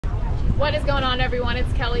What is going on, everyone?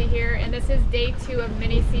 It's Kelly here, and this is day 2 of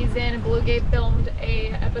mini season. Blue Gabe filmed a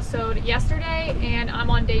episode yesterday, and I'm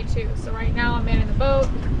on day 2. So right now I'm in the boat.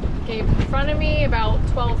 Gabe's in front of me about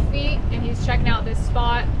 12 feet, and he's checking out this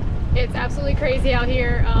spot. It's absolutely crazy out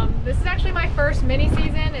here. This is actually my first mini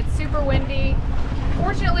season. It's super windy.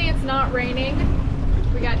 Fortunately, it's not raining.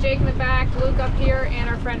 We got Jake in the back, Luke up here, and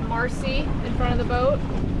our friend Marcy in front of the boat.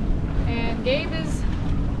 And Gabe is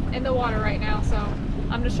in the water right now, so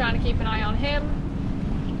I'm just trying to keep an eye on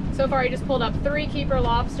him. So far, he just pulled up 3 keeper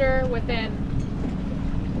lobster within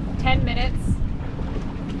 10 minutes.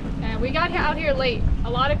 And we got out here late. A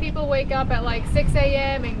lot of people wake up at like 6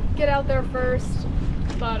 a.m. and get out there first.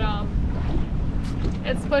 But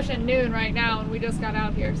it's pushing noon right now, and we just got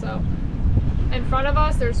out here. So in front of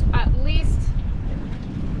us, there's at least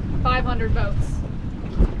 500 boats.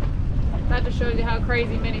 That just shows you how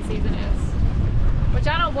crazy mini season is. Which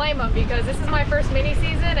I don't blame them, because this is my first mini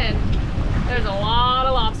season and there's a lot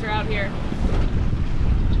of lobster out here.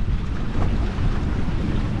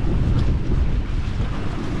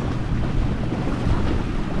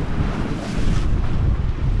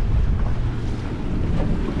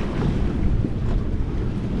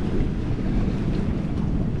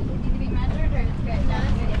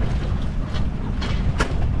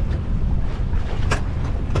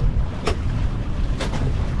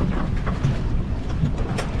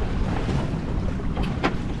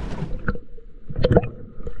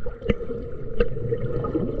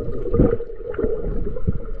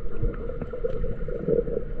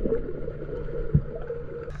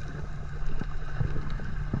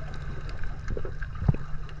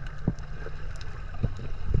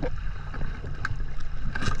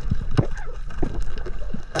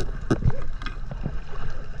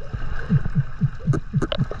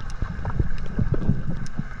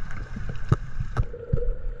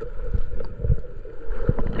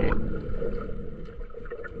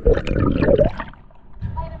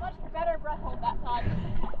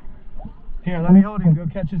 Here, let me hold him. Go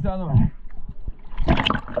catch this other one.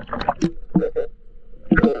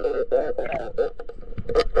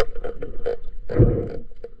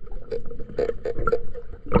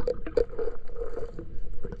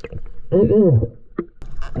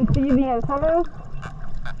 You see the antenna?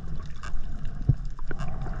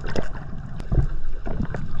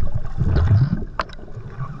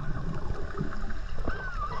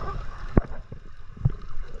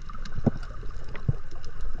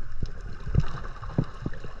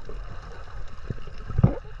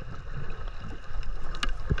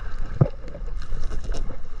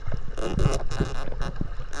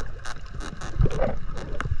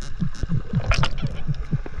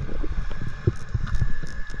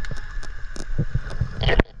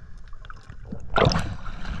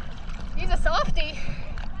 He's a softie.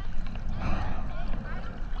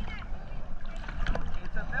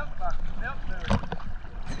 It's a milk food. Yep.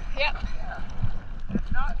 Yeah. It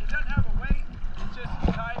doesn't have a weight, it's just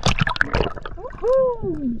tight.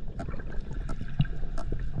 Woohoo!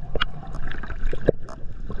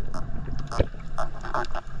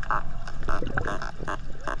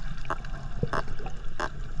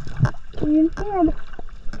 He's dead.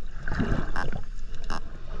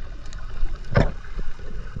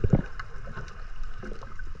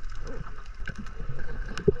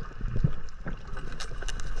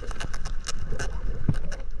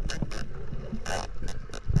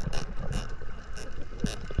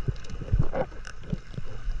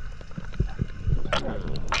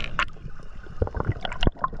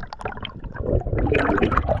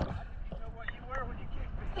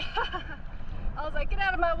 I was like, get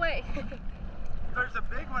out of my way. There's a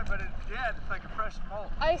big one, but it's dead. It's like a fresh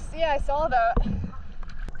smolt. I saw that.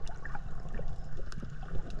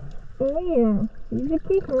 Oh yeah, he's a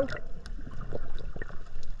keeper.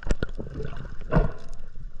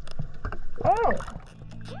 Oh!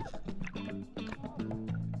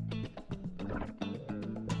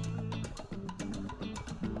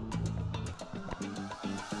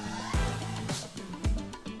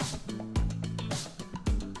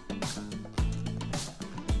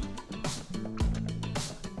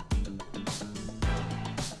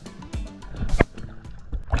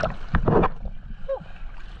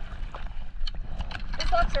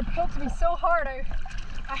 Lobster poked me so hard I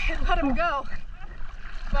let him go,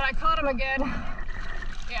 but I caught him again.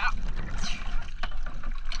 Yeah.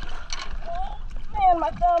 Oh man,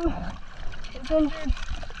 my thumb is injured.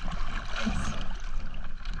 Thanks.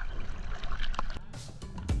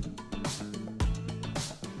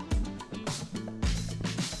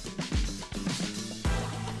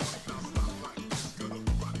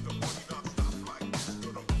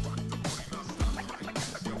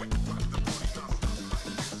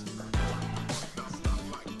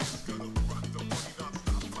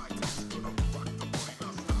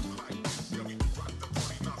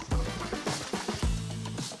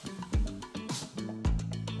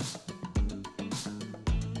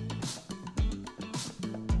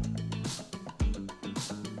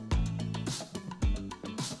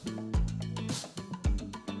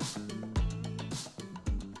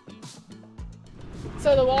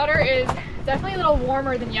 So the water is definitely a little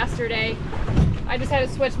warmer than yesterday. I just had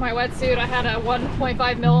to switch my wetsuit. I had a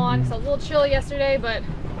 1.5 mil on because I was a little chilly yesterday, but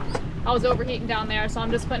I was overheating down there, so I'm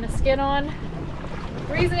just putting a skin on.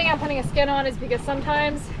 The reasoning I'm putting a skin on is because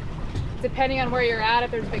sometimes, depending on where you're at, if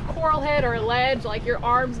there's a big coral head or a ledge, like your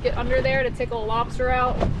arms get under there to tickle a lobster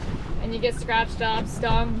out, and you get scratched up,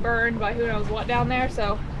 stung, burned by who knows what down there.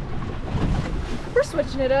 So we're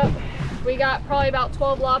switching it up. We got probably about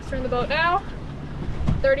 12 lobster in the boat now.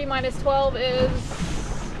 30 minus 12 is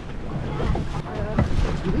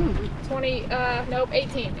 20, nope,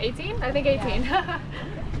 18. 18? I think 18. Yeah.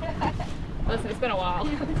 Listen, it's been a while.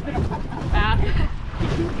 Math.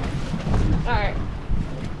 All right,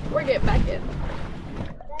 we're getting back in.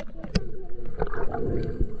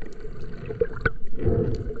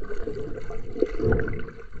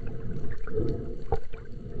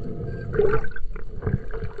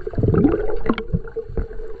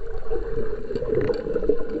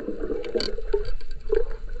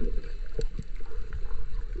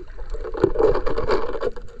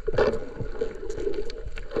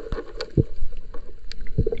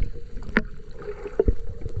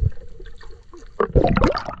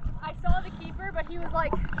 He was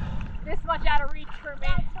like this much out of reach for me.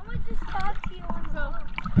 Dad, someone just talked to you on the phone.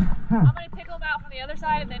 I'm gonna tickle him out from the other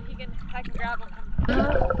side, and then I can grab him.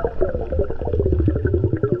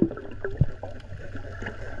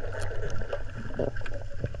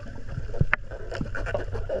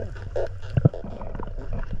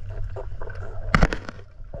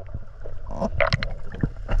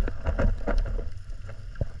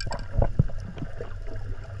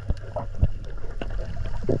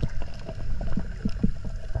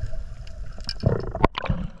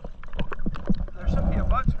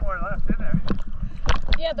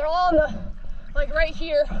 Yeah, they're all on the, like right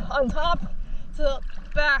here, on top to the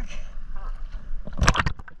back.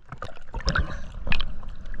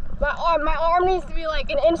 My arm needs to be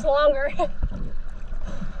like an inch longer.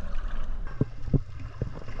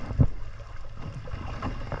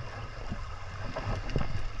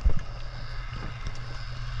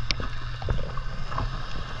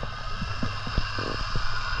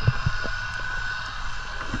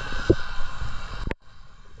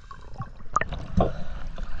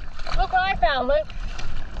 Look what I found, look.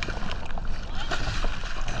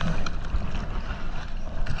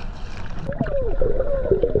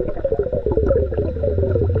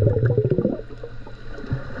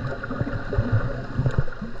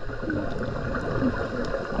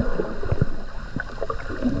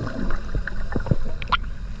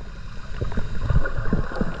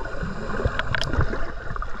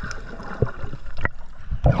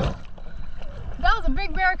 That was a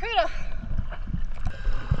big barracuda.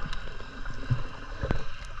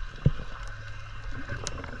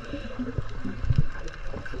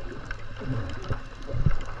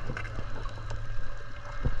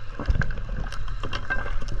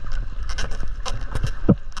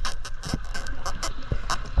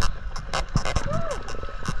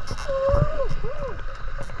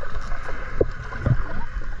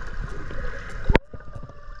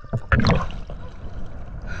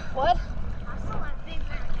 What?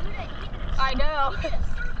 I know.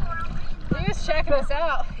 He was checking us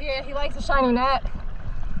out. Yeah, he likes a shiny net.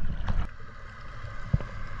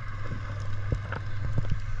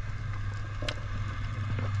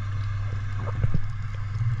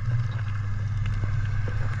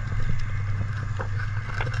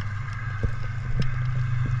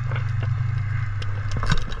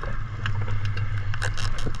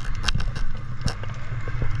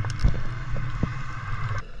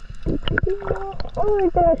 Oh my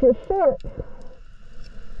gosh, you're short.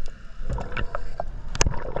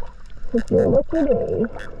 It's your lucky day.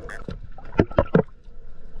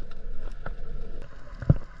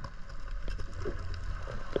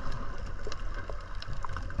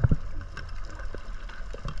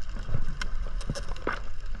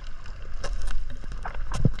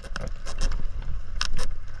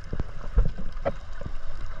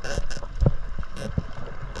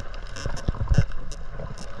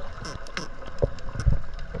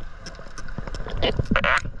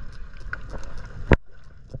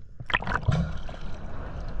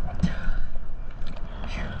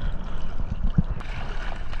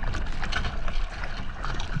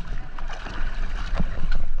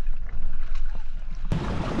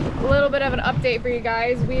 A little bit of an update for you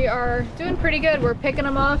guys. We are doing pretty good. We're picking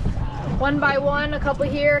them off one by one, a couple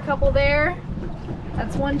here, a couple there.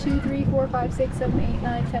 That's 1, 2, 3, 4, 5, 6, 7, 8,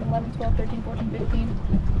 9, 10, 11, 12, 13, 14,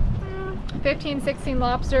 15, 16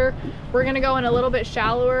 lobster. We're gonna go in a little bit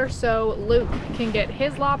shallower so Luke can get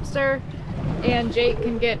his lobster and Jake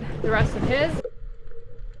can get the rest of his.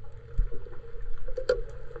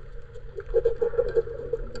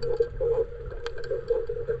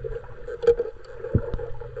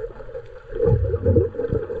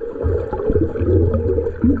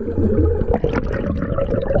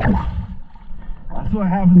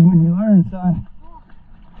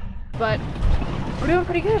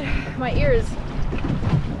 doing pretty good. My ear is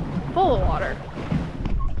full of water.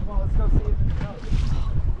 Come on, let's go see him in the boat.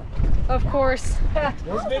 Of course.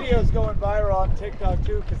 This video's going viral on TikTok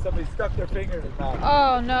too because somebody stuck their finger in his mouth.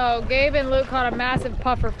 Oh no, Gabe and Luke caught a massive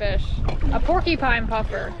puffer fish. A porcupine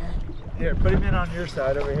puffer. Here, put him in on your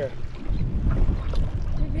side over here.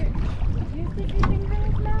 Did you stick your finger in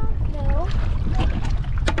his mouth? No.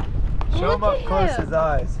 Show him Look up at close him. his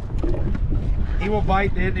eyes. He will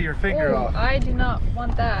bite the end of your finger Ooh, off. I do not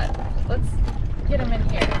want that. Let's get him in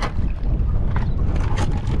here.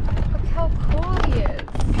 Look how cool he is.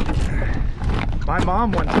 My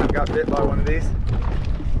mom one time got bit by one of these.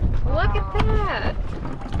 Look at that.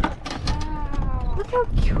 Wow. Look how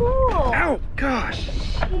cool. Ow, gosh.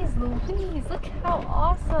 Jeez Louise, look how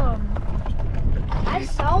awesome. I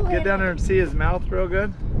saw him. Get down there and see his mouth real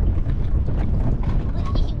good. Look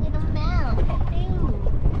at him with a mouth.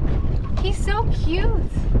 Ew. He's so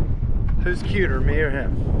cute. Who's cuter, me or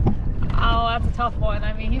him? Oh, that's a tough one.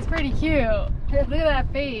 I mean, he's pretty cute. Look at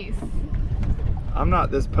that face. I'm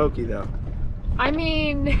not this pokey though. I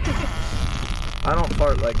mean, I don't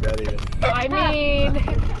fart like that either. I mean,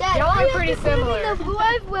 Dad, y'all we are have pretty to put him similar. in the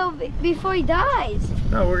blood well before he dies.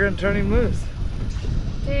 No, we're gonna turn him loose.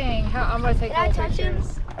 Dang, I'm gonna take Can I little touch him?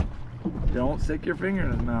 pictures. Don't stick your finger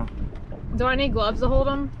in his mouth. Do I need gloves to hold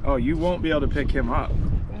him? Oh, you won't be able to pick him up.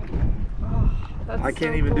 Oh, that's I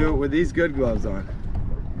can't so even do cool. it with these good gloves on.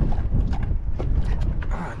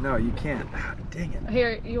 Oh, no, you can't. Ah, dang it.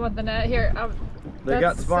 Here, you want the net? Here. They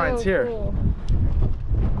got that's spines so here. cool.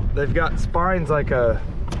 They've got spines like a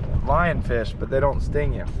lionfish, but they don't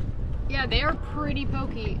sting you. Yeah, they are pretty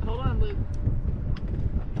pokey. Hold on, Luke.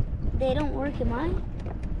 They don't work in mine.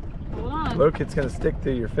 Hold on. Look, it's gonna stick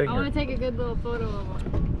through your I finger. want to take a good little photo of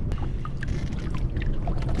him.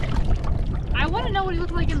 I want to know what he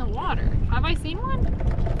looks like in the water. Have I seen one?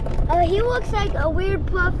 He looks like a weird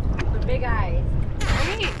puff. The big eyes.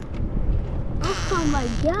 Wait, Oh my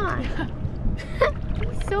god.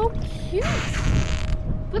 he's so cute.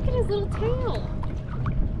 Look at his little tail.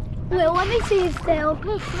 Wait, let me see his tail.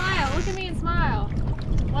 Look, smile. Look at me and smile.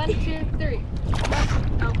 1, 2, 3. Oh,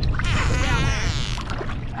 we're down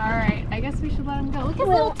there. All right, I guess we should let him go. Look at his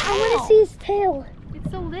little Well, tail. I want to see his tail. It's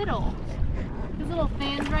so little. His little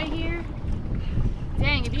fins right here.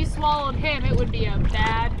 Dang, if you swallowed him, it would be a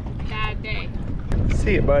bad, bad day.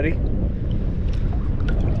 See it, buddy.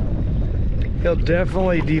 He'll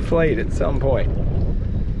definitely deflate at some point.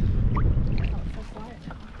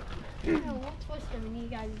 We'll twist him and you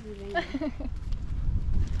guys do that.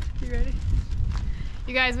 You ready?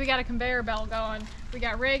 You guys, we got a conveyor belt going. We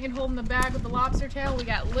got Reagan holding the bag with the lobster tail. We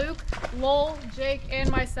got Luke, Lowell, Jake,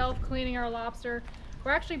 and myself cleaning our lobster.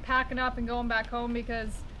 We're actually packing up and going back home because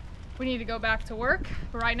we need to go back to work.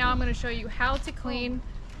 But right now I'm going to show you how to clean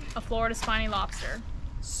a Florida spiny lobster.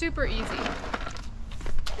 Super easy.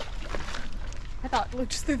 I thought Luke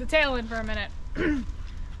just threw the tail in for a minute.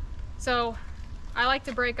 So I like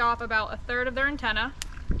to break off about 1/3 of their antenna,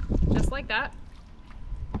 just like that.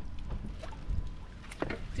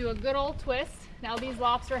 Do a good old twist. Now these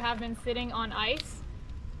lobster have been sitting on ice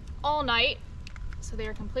all night, so they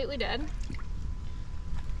are completely dead.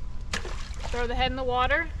 Throw the head in the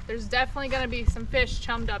water. There's definitely gonna be some fish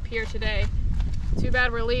chummed up here today. Too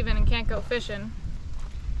bad we're leaving and can't go fishing.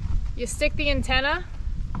 You stick the antenna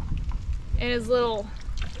in his little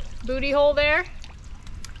booty hole there,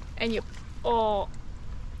 and you, oh,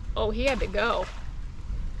 he had to go.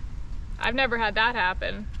 I've never had that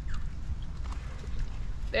happen.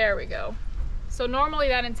 There we go. So normally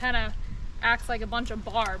that antenna acts like a bunch of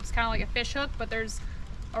barbs, kind of like a fish hook, but there's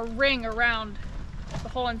a ring around the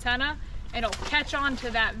whole antenna, and it'll catch onto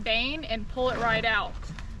that vein and pull it right out.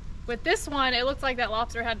 With this one, it looked like that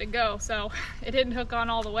lobster had to go, so it didn't hook on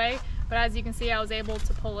all the way, but as you can see, I was able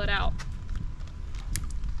to pull it out.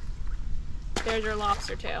 There's your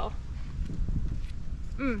lobster tail.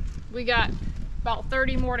 We got about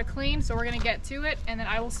 30 more to clean, so we're gonna get to it, and then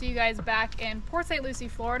I will see you guys back in Port St. Lucie,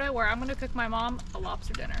 Florida, where I'm gonna cook my mom a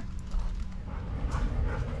lobster dinner.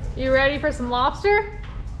 You ready for some lobster?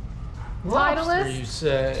 Lobster, Titleist? you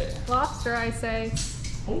say? Lobster, I say.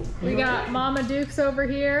 Oh, We got Mama Duke's over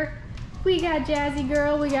here. We got Jazzy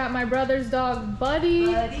Girl. We got my brother's dog,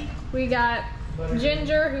 Buddy. We got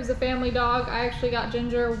Ginger, who's a family dog. I actually got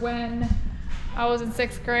Ginger when I was in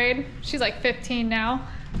 6th grade. She's like 15 now.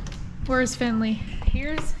 Where's Finley?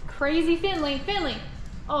 Here's crazy Finley. Finley!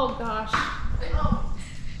 Oh gosh.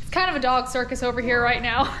 It's kind of a dog circus over here right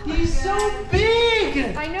now. He's so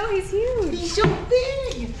big! I know, he's huge. He's so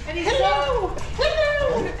big! And he's Hello!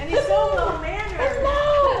 Hello! And he's so low mannered.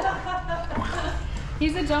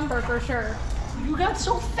 He's a jumper for sure. You got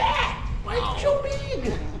so fat! Why is he so big?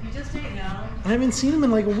 You just ate now. I haven't seen him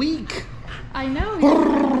in like a week. I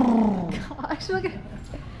know. Gosh, look at.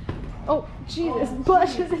 Oh, Jesus,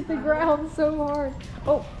 bushes at the ground so hard.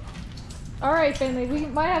 Oh. All right, Finley, we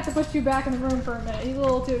might have to put you back in the room for a minute. He's a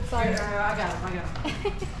little too excited. I got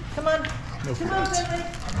him. Come on. No Come on, fights. Finley.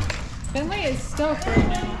 Finley is stoked right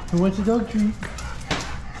now. Who wants a dog treat?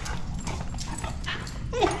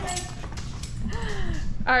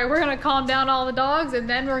 All right, we're gonna calm down all the dogs and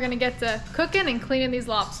then we're gonna get to cooking and cleaning these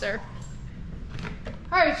lobster.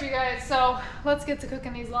 All right, you guys, so let's get to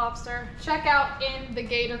cooking these lobster. Check out in the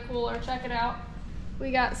gator cooler, check it out.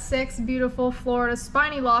 We got 6 beautiful Florida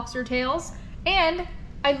spiny lobster tails, and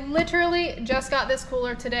I literally just got this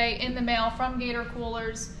cooler today in the mail from Gator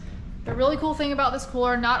Coolers. The really cool thing about this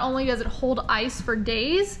cooler, not only does it hold ice for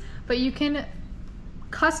days, but you can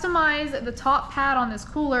customize the top pad on this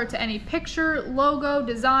cooler to any picture, logo,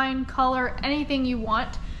 design, color, anything you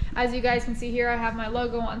want. As you guys can see here, I have my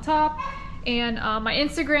logo on top, and my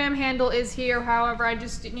Instagram handle is here. However, I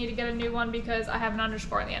just need to get a new one because I have an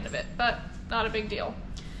underscore at the end of it, but not a big deal.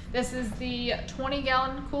 This is the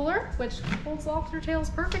 20-gallon cooler, which holds lobster tails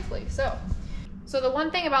perfectly. So the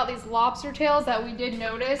one thing about these lobster tails that we did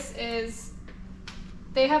notice is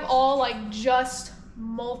they have all like just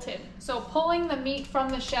molted. So pulling the meat from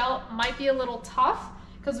the shell might be a little tough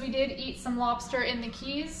because we did eat some lobster in the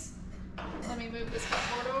Keys. Let me move this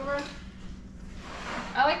cutting board over.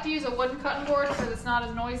 I like to use a wooden cutting board because it's not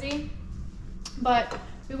as noisy, but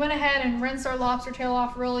we went ahead and rinsed our lobster tail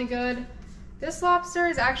off really good. This lobster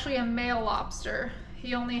is actually a male lobster.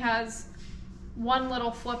 He only has one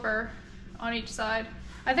little flipper on each side.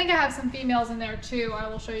 I think I have some females in there too. I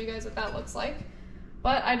will show you guys what that looks like.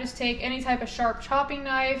 But I just take any type of sharp chopping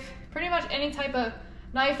knife, pretty much any type of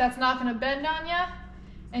knife that's not gonna bend on you.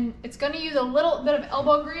 And it's gonna use a little bit of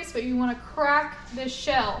elbow grease, but you wanna crack this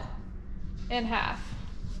shell in half.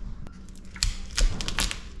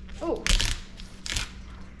 Ooh.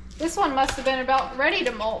 This one must have been about ready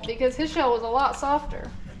to molt because his shell was a lot softer.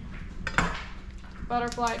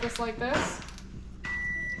 Butterfly it just like this.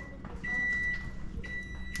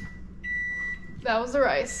 That was the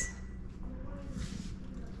rice.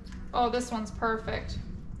 Oh, this one's perfect.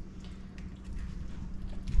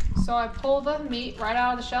 So I pull the meat right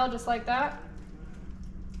out of the shell just like that.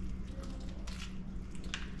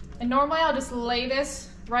 And normally I'll just lay this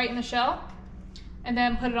right in the shell and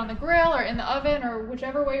then put it on the grill or in the oven or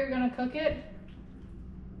whichever way you're gonna cook it.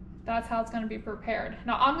 That's how it's gonna be prepared.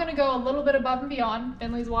 Now I'm gonna go a little bit above and beyond.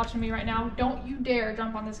 Finley's watching me right now. Don't you dare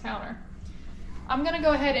jump on this counter. I'm gonna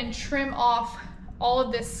go ahead and trim off all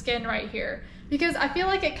of this skin right here because I feel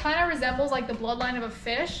like it kind of resembles like the bloodline of a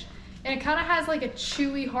fish and it kind of has like a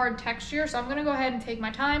chewy, hard texture. So I'm gonna go ahead and take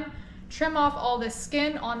my time, trim off all this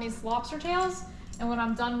skin on these lobster tails, and when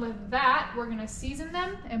I'm done with that, we're gonna season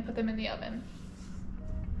them and put them in the oven.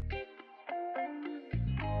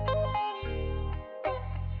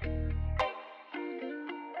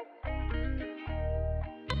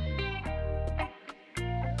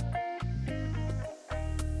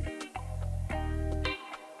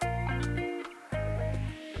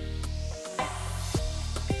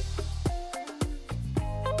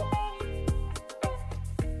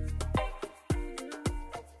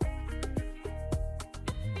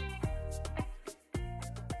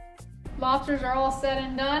 Lobsters are all said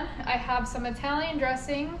and done. I have some Italian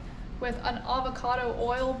dressing with an avocado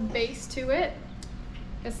oil base to it.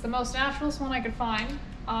 It's the most naturalist one I could find.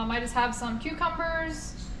 I just have some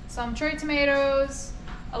cucumbers, some cherry tomatoes,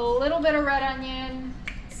 a little bit of red onion,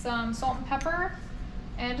 some salt and pepper,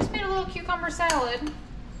 and just made a little cucumber salad.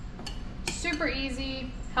 Super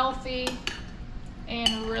easy, healthy,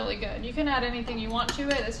 and really good. You can add anything you want to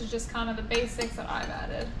it. This is just kind of the basics that I've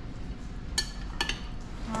added.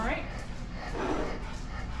 All right.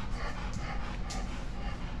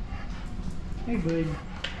 Hey, bud.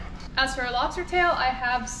 As for a lobster tail, I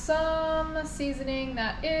have some seasoning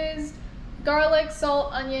that is garlic,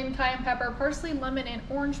 salt, onion, cayenne pepper, parsley, lemon, and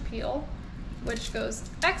orange peel, which goes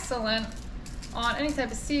excellent on any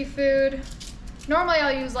type of seafood. Normally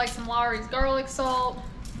I'll use like some Lawry's garlic salt,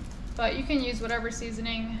 but you can use whatever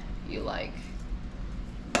seasoning you like.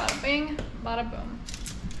 Bada bing, bada boom.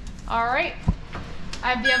 All right,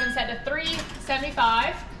 I have the oven set to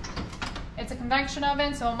 375. It's a convection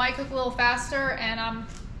oven, so it might cook a little faster, and I'm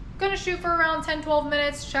gonna shoot for around 10-12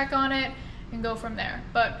 minutes, check on it, and go from there.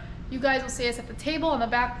 But you guys will see us at the table on the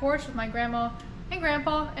back porch with my grandma and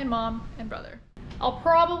grandpa and mom and brother. I'll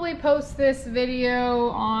probably post this video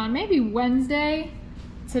on maybe Wednesday.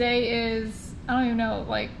 Today is, I don't even know,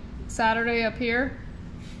 like Saturday up here.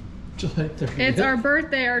 July 30th. It's our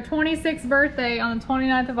birthday, our 26th birthday on the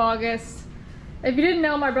 29th of August. If you didn't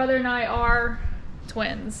know, my brother and I are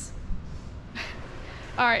twins.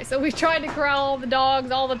 All right, so we tried to corral all the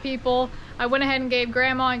dogs, all the people. I went ahead and gave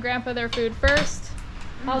Grandma and Grandpa their food first.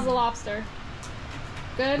 How's the lobster?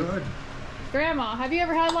 Good? Good. Grandma, have you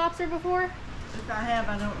ever had lobster before? If I have,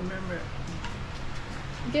 I don't remember it.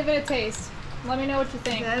 Give it a taste. Let me know what you Is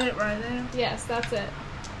think. that it right there? Yes, that's it.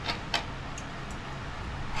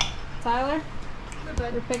 Tyler,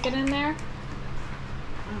 you're picking in there?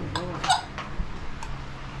 Oh, boy.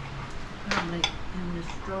 Probably am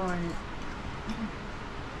destroying it.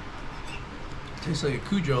 Tastes like a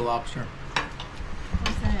Cujo lobster.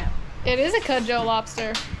 What's that? It is a Cudjoe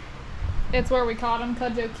lobster. It's where we caught them,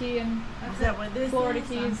 Cudjoe Key, and Is that what this Florida is?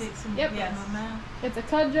 I'm Keys. fixing Yep. to get in my mouth. it's a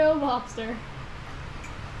Cudjoe lobster.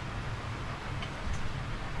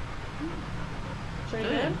 Pretty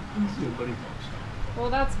good. Good buddy. Well,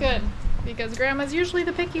 that's good because Grandma's usually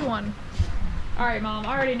the picky one. All right, Mom.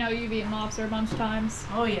 I already know you've eaten lobster a bunch of times.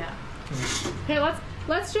 Oh, yeah. Hey,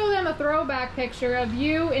 let's show them a throwback picture of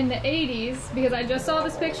you in the 80s because I just saw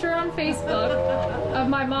this picture on Facebook of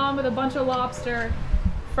my mom with a bunch of lobster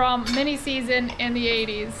from mini season in the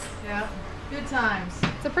 80s. Yeah. Good times.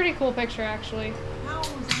 It's a pretty cool picture, actually. How old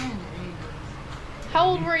was I in the How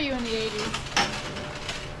old were you in the 80s?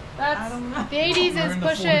 That's I don't know. the 80s We're is in the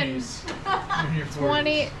pushing 40s. In your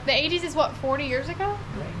 20. The 80s is what, 40 years ago?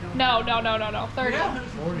 80s? No, 30. Yeah.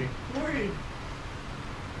 40. 40.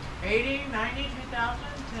 80, 90, 2000,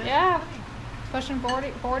 10, Yeah. 20. Pushing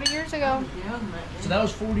 40 years I ago. was young back So then. that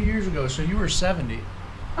was 40 years ago, so you were 70.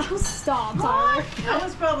 Oh, stop, Tyler. I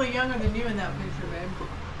was probably younger than you in that picture, babe.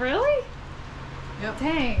 Really? Yep.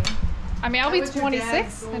 Dang. I mean, I'll be That was your 26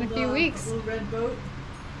 dad's in a old, few weeks. Little red boat.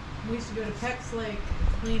 We used to go to Peck's Lake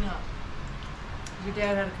to clean up. Your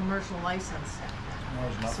dad had a commercial license,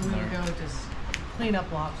 so we would go just clean up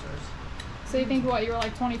lobsters. So you think what, you were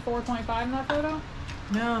like 24, 25 in that photo?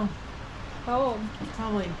 No, How old?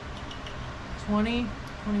 probably 20,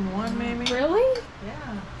 21 maybe. Really?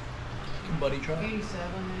 Yeah, Buddy try. 87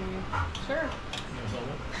 maybe. Sure.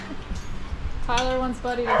 Tyler wants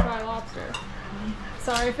Buddy to try lobster.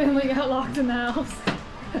 Sorry, Finley got locked in the house.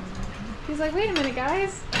 He's like, wait a minute,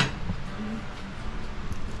 guys.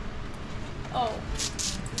 Oh.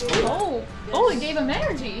 Oh, it gave him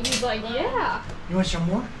energy. He's like, yeah. You want some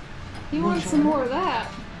more? He wants some more of that.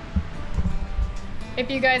 If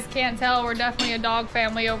you guys can't tell, we're definitely a dog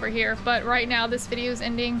family over here. But right now, this video is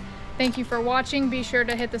ending. Thank you for watching. Be sure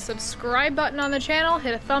to hit the subscribe button on the channel.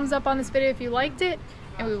 Hit a thumbs up on this video if you liked it.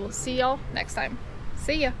 And we will see y'all next time.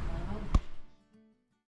 See ya.